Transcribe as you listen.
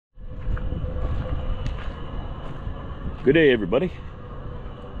Good day, everybody.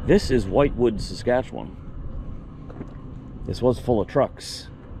 This is Whitewood, Saskatchewan. This was full of trucks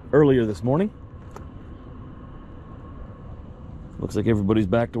earlier this morning. Looks like everybody's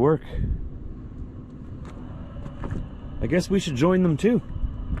back to work. I guess we should join them too.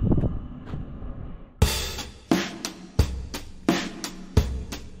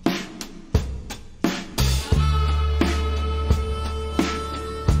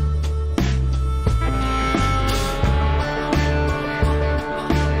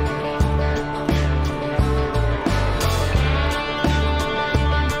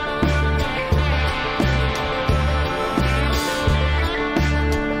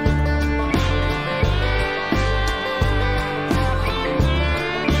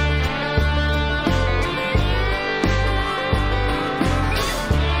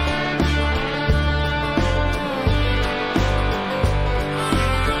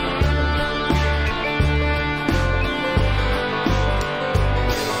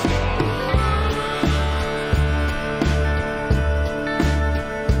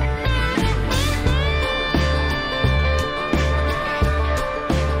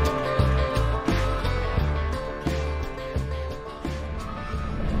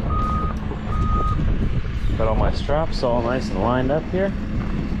 Got all my straps all nice and lined up here.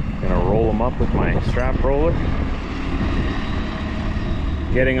 Gonna roll them up with my strap roller.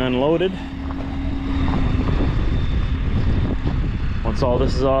 Getting unloaded. Once all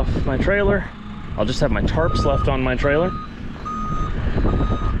this is off my trailer, I'll just have my tarps left on my trailer.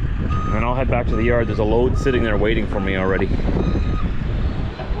 And then I'll head back to the yard. There's a load sitting there waiting for me already.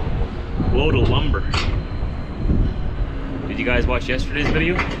 Load of lumber. Did you guys watch yesterday's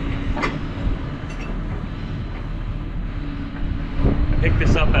video? Picked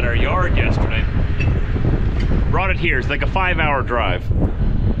this up at our yard yesterday. Brought it here. It's like a 5-hour drive.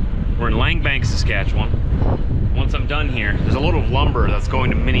 We're in Langbank, Saskatchewan. Once I'm done here, there's a load of lumber that's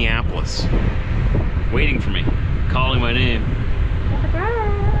going to Minneapolis. Waiting for me. Calling my name.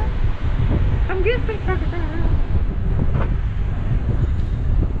 Come get me.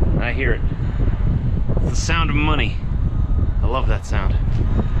 I hear it. It's the sound of money. I love that sound.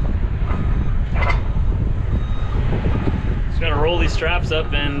 Gotta roll these straps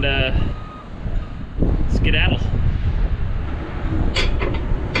up and skedaddle.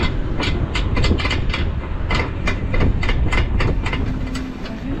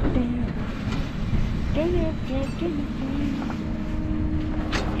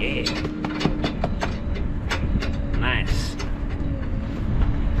 Yeah. Nice.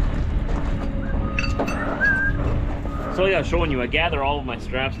 So yeah, showing you, I gather all of my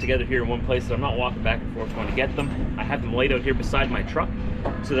straps together here in one place so I'm not walking back and forth going to get them. I have them laid out here beside my truck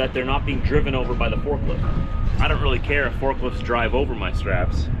so that they're not being driven over by the forklift. I don't really care if forklifts drive over my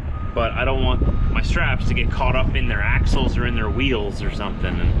straps, but I don't want my straps to get caught up in their axles or in their wheels or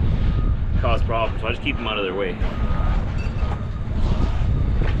something and cause problems, so I just keep them out of their way.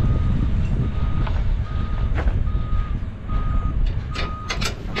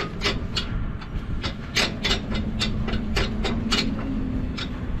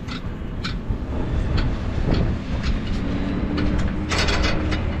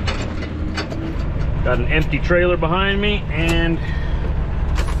 Got an empty trailer behind me, and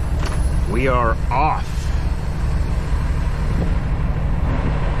we are off.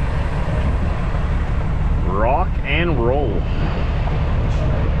 Rock and roll.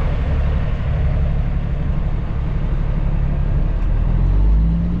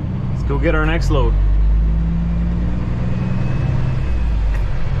 Let's go get our next load.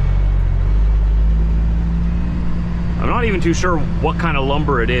 I'm not even too sure what kind of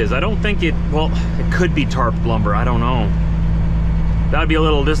lumber it is. I don't think it, well, it could be tarp lumber, I don't know. That'd be a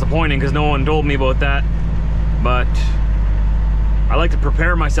little disappointing because no one told me about that. But I like to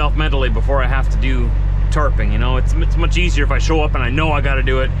prepare myself mentally before I have to do tarping, you know? It's much easier if I show up and I know I gotta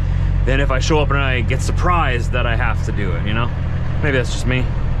do it than if I show up and I get surprised that I have to do it, you know? Maybe that's just me.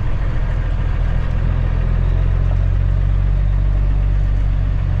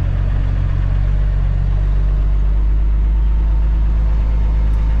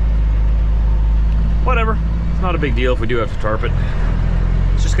 Whatever, it's not a big deal if we do have to tarp it.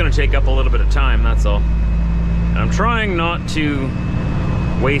 It's just gonna take up a little bit of time, that's all. And I'm trying not to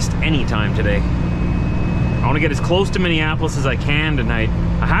waste any time today. I wanna get as close to Minneapolis as I can tonight.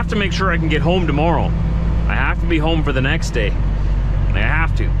 I have to make sure I can get home tomorrow. I have to be home for the next day. I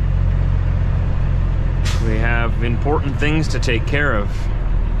have to. We have important things to take care of.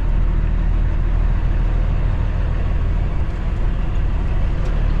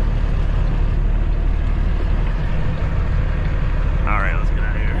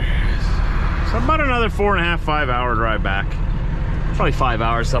 So about another 4.5, 5 hour drive back. Probably 5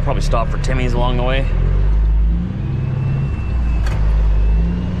 hours, so I'll probably stop for Timmy's along the way.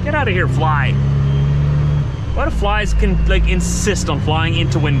 Get out of here, fly. Why do flies can like insist on flying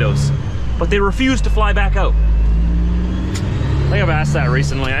into windows, but they refuse to fly back out? I think I've asked that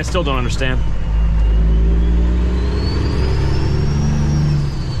recently. I still don't understand.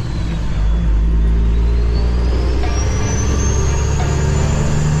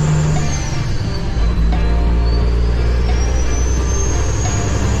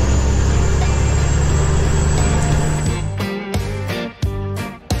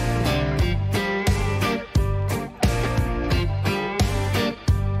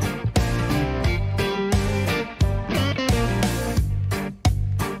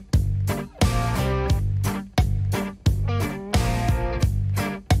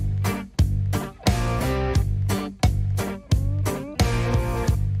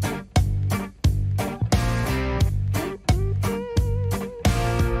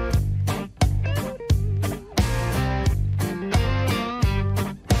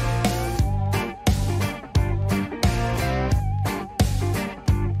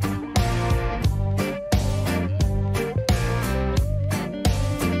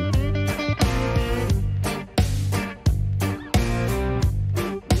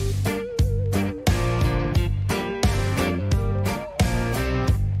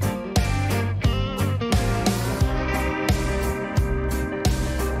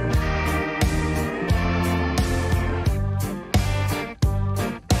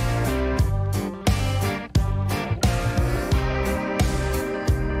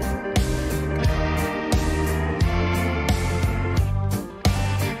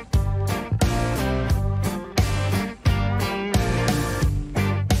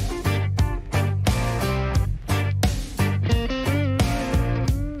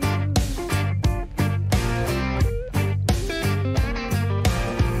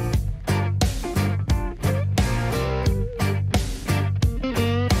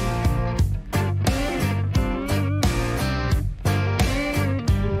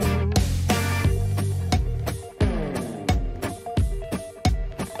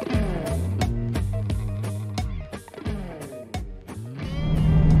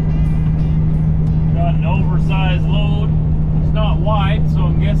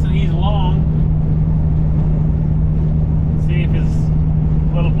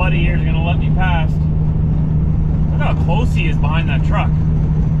 He is behind that truck.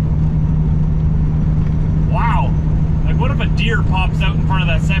 Wow. Like, what if a deer pops out in front of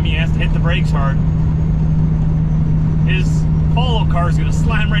that semi and has to hit the brakes hard? His follow car is going to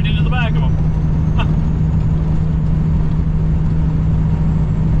slam right into the back of him.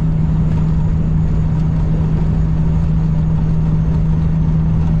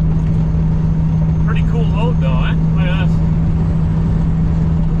 Pretty cool load though, eh? Look at this.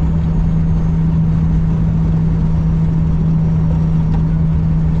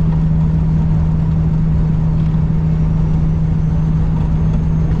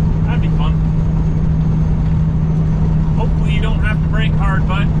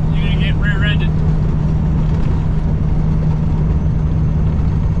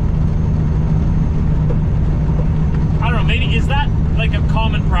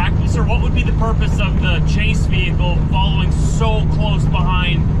 Purpose of the chase vehicle following so close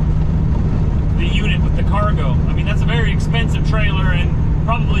behind the unit with the cargo. I mean, that's a very expensive trailer and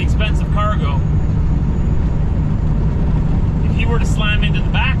probably expensive cargo. If he were to slam into the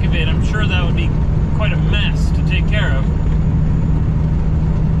back of it, I'm sure that would be quite a mess to take care of.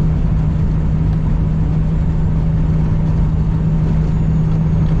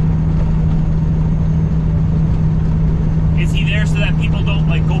 Is he there so that people don't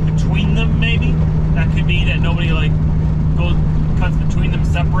like go between them, maybe? That could be that nobody like goes, cuts between them,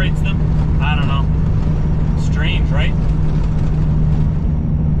 separates them. I don't know. Strange, right?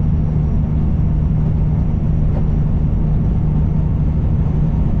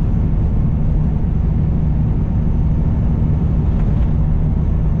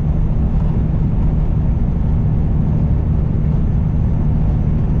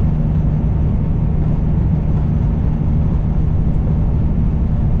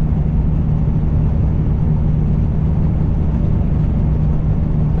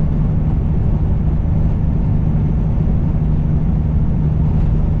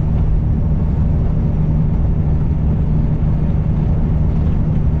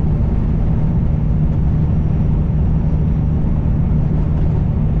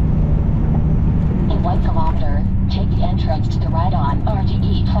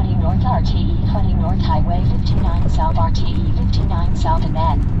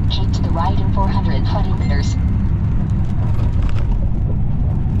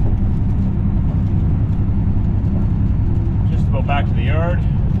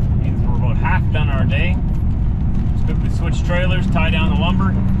 down the lumber.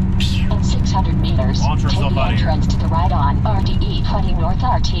 In 600 meters, Launch take herself the out of here. entrance to the right on RTE 20 North,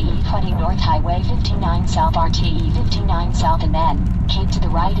 RTE 20 North, Highway 59 South, RTE 59 South, and then keep to the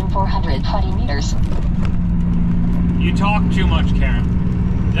right in 420 meters. You talk too much,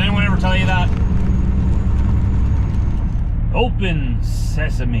 Karen. Did anyone ever tell you that? Open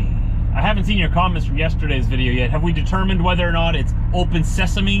sesame. I haven't seen your comments from yesterday's video yet. Have we determined whether or not it's open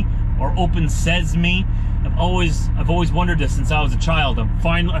sesame or open sesame? I've always wondered this since I was a child. I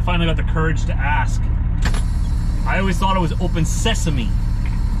finally got the courage to ask. I always thought it was open sesame.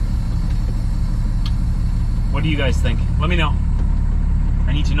 What do you guys think? Let me know.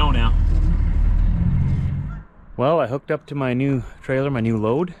 I need to know now. Well, I hooked up to my new trailer, my new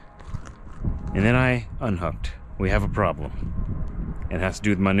load, and then I unhooked. We have a problem. It has to do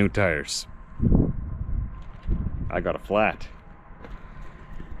with my new tires. I got a flat.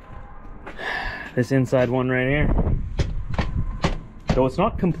 This inside one right here. So it's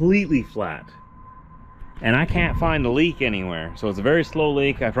not completely flat. And I can't find the leak anywhere. So it's a very slow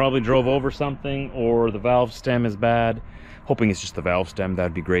leak. I probably drove over something, or the valve stem is bad. Hoping it's just the valve stem,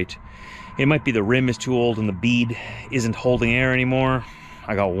 that'd be great. It might be the rim is too old and the bead isn't holding air anymore.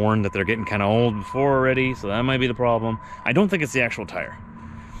 I got warned that they're getting kind of old before already, so that might be the problem. I don't think it's the actual tire.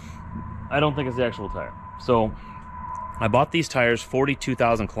 I don't think it's the actual tire. So I bought these tires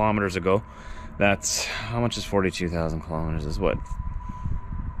 42,000 kilometers ago. That's, how much is 42,000 kilometers? Is what?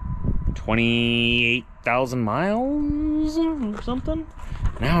 28,000 miles or something?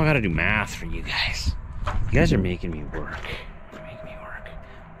 Now I gotta do math for you guys. You guys are making me work. You're making me work.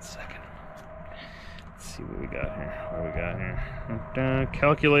 1 second. Let's see what we got here. What do we got here?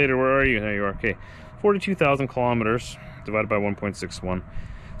 Calculator, where are you? There you are. Okay, 42,000 kilometers divided by 1.61.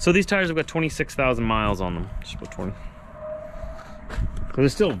 So these tires have got 26,000 miles on them. Just about 20. But they're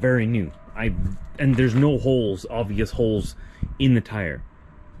still very new. And there's no holes, obvious holes in the tire.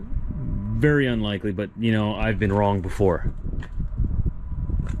 Very unlikely, but you know, I've been wrong before.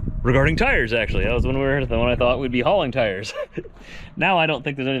 Regarding tires, actually. That was when I thought we'd be hauling tires. Now I don't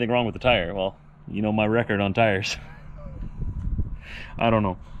think there's anything wrong with the tire. Well, you know my record on tires. I don't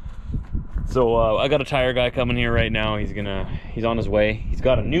know. So I got a tire guy coming here right now. He's on his way. He's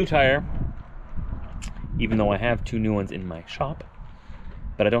got a new tire, even though I have 2 new ones in my shop,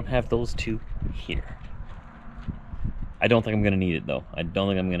 but I don't have those 2 here. I don't think I'm gonna need it though. I don't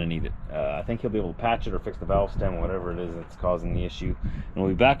think I'm gonna need it. I think he'll be able to patch it or fix the valve stem, whatever it is that's causing the issue. And we'll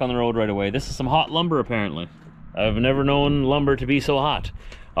be back on the road right away. This is some hot lumber apparently. I've never known lumber to be so hot.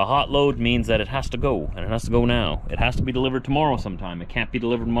 A hot load means that it has to go, and it has to go now. It has to be delivered tomorrow sometime. It can't be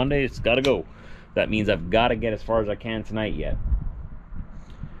delivered Monday, it's gotta go. That means I've gotta get as far as I can tonight yet.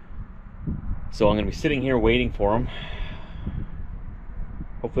 So I'm gonna be sitting here waiting for him.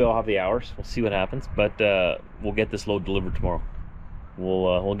 Hopefully I'll have the hours. We'll see what happens, but we'll get this load delivered tomorrow.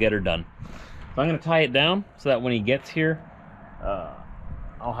 We'll get her done. So I'm gonna tie it down so that when he gets here,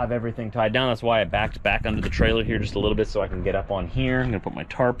 I'll have everything tied down. That's why I backed back under the trailer here just a little bit so I can get up on here. I'm gonna put my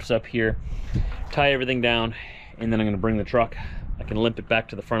tarps up here, tie everything down, and then I'm gonna bring the truck. I can limp it back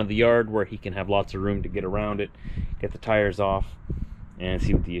to the front of the yard where he can have lots of room to get around it, get the tires off, and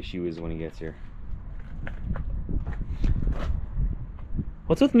see what the issue is when he gets here.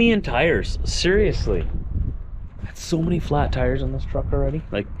 What's with me and tires? Seriously. I had so many flat tires on this truck already.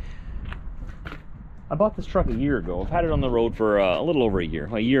 Like, I bought this truck a year ago. I've had it on the road for a little over a year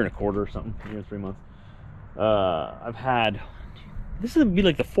and a quarter or something, a year and 3 months. I've had, this would be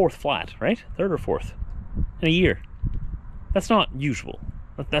like the 4th flat, right? 3rd or 4th in a year. That's not usual.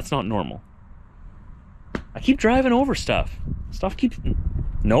 That's not normal. I keep driving over stuff. Stuff keeps getting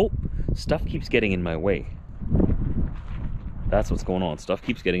in my way. That's what's going on. Stuff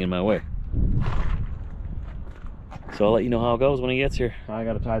keeps getting in my way. So I'll let you know how it goes when he gets here. I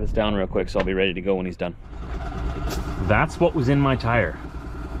gotta tie this down real quick so I'll be ready to go when he's done. That's what was in my tire.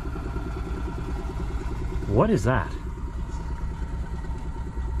 What is that?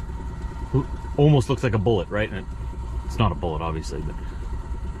 Almost looks like a bullet, right? And it's not a bullet, obviously, but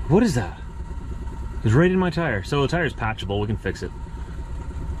what is that? It's right in my tire. So the tire's patchable, we can fix it.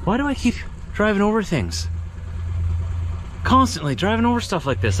 Why do I keep driving over things? Constantly driving over stuff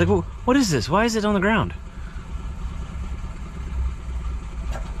like this. Like, what is this? Why is it on the ground?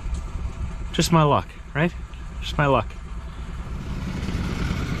 Just my luck, right? Just my luck.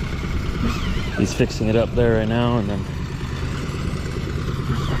 He's fixing it up there right now, and then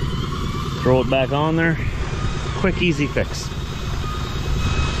throw it back on there. Quick, easy fix.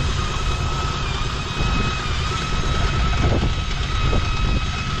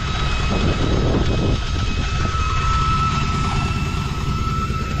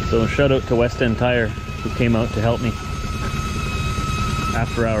 So shout out to West End Tire who came out to help me.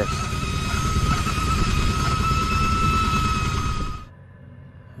 after hours.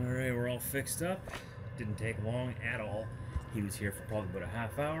 All right, we're all fixed up. Didn't take long at all. He was here for probably about a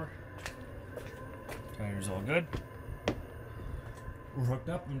half hour. Tires all good. We're hooked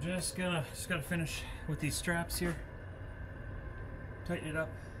up. I'm just gotta finish with these straps here. Tighten it up,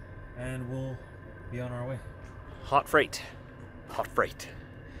 and we'll be on our way. Hot freight. Hot freight.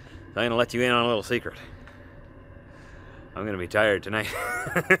 So I'm gonna let you in on a little secret. I'm gonna be tired tonight.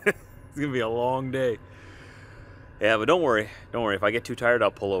 It's gonna be a long day. Yeah, but don't worry. Don't worry. If I get too tired,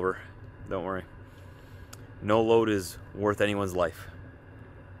 I'll pull over. Don't worry. No load is worth anyone's life.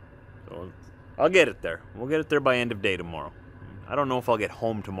 So I'll get it there. We'll get it there by end of day tomorrow. I don't know if I'll get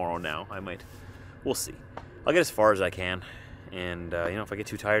home tomorrow now. I might. We'll see. I'll get as far as I can. And, you know, if I get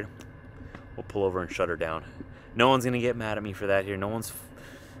too tired, we'll pull over and shut her down. No one's going to get mad at me for that here. No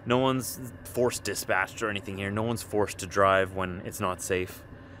one's forced dispatched or anything here. No one's forced to drive when it's not safe.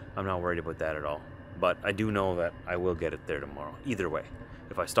 I'm not worried about that at all. But I do know that I will get it there tomorrow. Either way.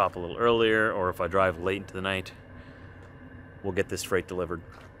 If I stop a little earlier or if I drive late into the night, we'll get this freight delivered.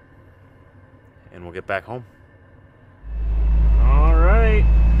 And we'll get back home. All right.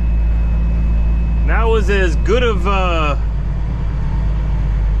 That was as good of a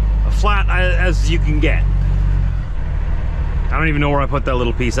flat as you can get. I don't even know where I put that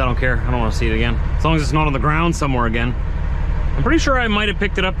little piece. I don't care. I don't want to see it again. As long as it's not on the ground somewhere again. I'm pretty sure I might have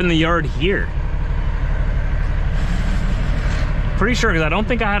picked it up in the yard here. Pretty sure, because I don't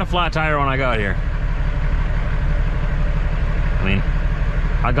think I had a flat tire when I got here. I mean,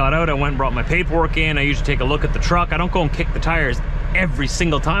 I got out, I went and brought my paperwork in. I usually take a look at the truck. I don't go and kick the tires every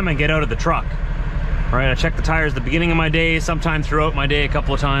single time I get out of the truck. All right, I check the tires at the beginning of my day, sometime throughout my day a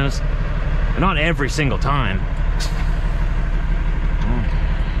couple of times. But not every single time.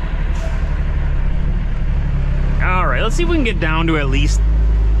 All right, let's see if we can get down to at least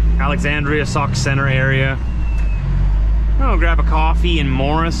Alexandria, Sauk Centre area. I'll grab a coffee in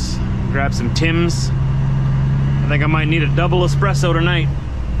Morris, grab some Tim's. I think I might need a double espresso tonight.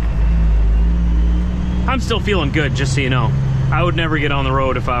 I'm still feeling good, just so you know. I would never get on the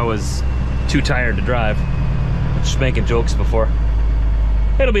road if I was too tired to drive. I'm just making jokes before.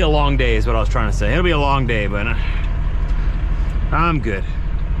 It'll be a long day is what I was trying to say. It'll be a long day, but I'm good.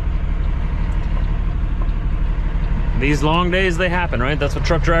 These long days, they happen, right? That's what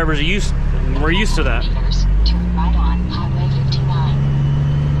truck drivers are used to. We're used to that. Turn right on Highway 59.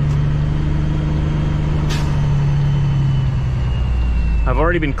 I've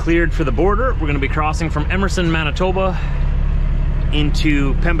already been cleared for the border. We're going to be crossing from Emerson, Manitoba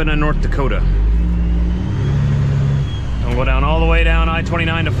into Pembina, North Dakota. And we'll go down all the way down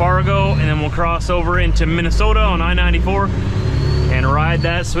I-29 to Fargo, and then we'll cross over into Minnesota on I-94 and ride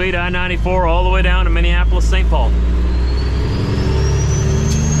that sweet I-94 all the way down to Minneapolis, St. Paul.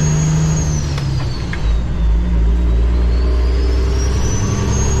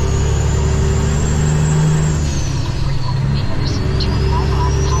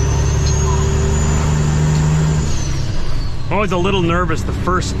 I'm always a little nervous the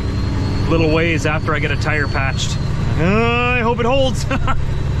first little ways after I get a tire patched. I hope it holds.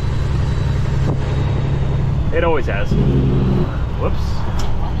 It always has. Whoops.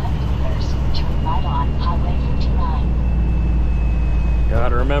 100 meters, turn right on Highway 59.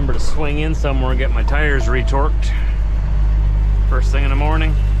 Gotta remember to swing in somewhere and get my tires retorqued. First thing in the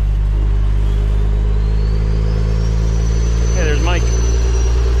morning. Hey, there's Mike.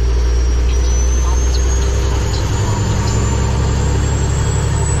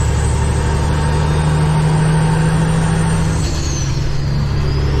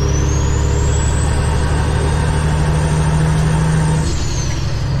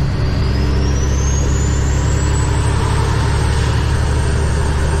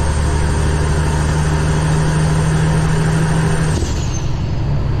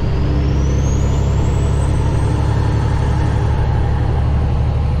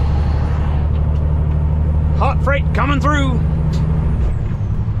 Freight coming through.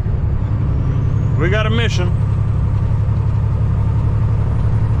 We got a mission.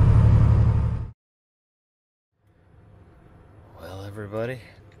 Well, everybody,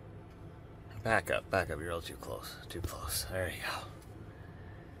 back up, you're a little too close, there you go.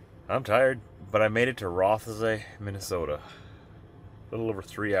 I'm tired, but I made it to Rothesay, Minnesota. A little over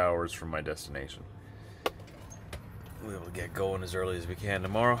 3 hours from my destination. We'll be able to get going as early as we can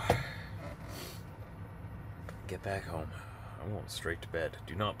tomorrow. Get back home. I'm going straight to bed.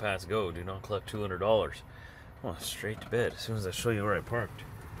 Do not pass go. Do not collect $200. I'm going straight to bed as soon as I show you where I parked.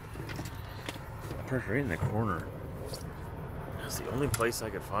 I parked right in the corner. That's the only place I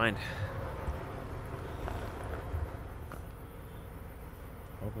could find.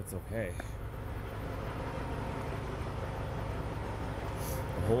 Hope it's okay.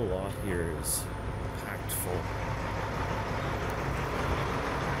 The whole lot here is packed full.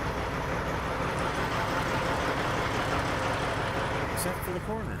 Except for the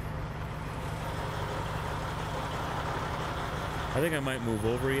corner. I think I might move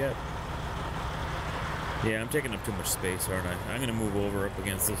over yet. Yeah, I'm taking up too much space, aren't I? I'm going to move over up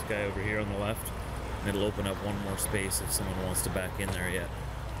against this guy over here on the left. And it'll open up one more space if someone wants to back in there yet.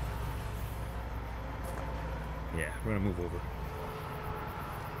 Yeah, we're going to move over.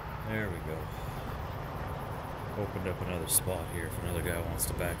 There we go. Opened up another spot here if another guy wants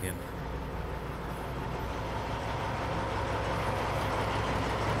to back in.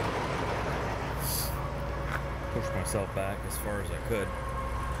 Pushed myself back as far as I could.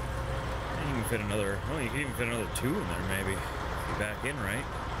 And you can fit another, well, you can even fit another 2 in there maybe. If you back in right.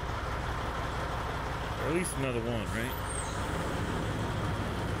 Or at least another 1, right?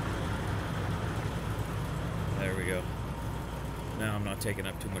 There we go. Now I'm not taking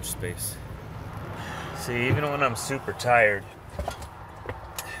up too much space. See, even when I'm super tired,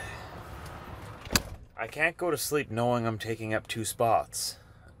 I can't go to sleep knowing I'm taking up 2 spots.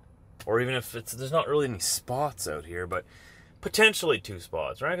 Or even if there's not really any spots out here, but potentially 2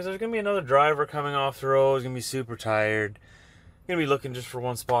 spots, right? Because there's going to be another driver coming off the road. He's going to be super tired. Going to be looking just for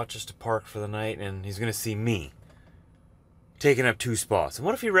 1 spot just to park for the night, and he's going to see me taking up 2 spots. And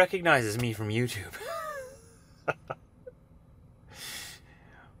what if he recognizes me from YouTube?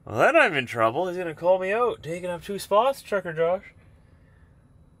 Well, then I'm in trouble. He's going to call me out. Taking up 2 spots, Trucker Josh.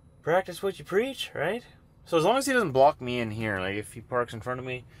 Practice what you preach, right? So as long as he doesn't block me in here, like if he parks in front of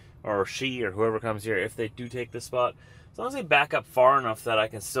me, or she, or whoever comes here, if they do take this spot, as long as they back up far enough that I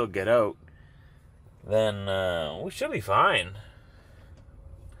can still get out, then we should be fine.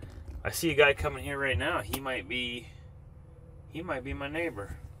 I see a guy coming here right now. He might be my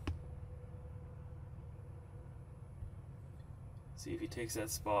neighbor. See if he takes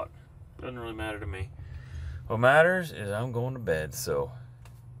that spot. Doesn't really matter to me. What matters is I'm going to bed. So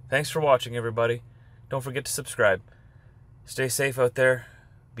thanks for watching, everybody. Don't forget to subscribe. Stay safe out there.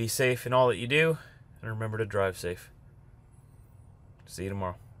 Be safe in all that you do. And remember to drive safe. See you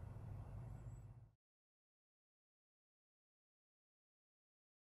tomorrow.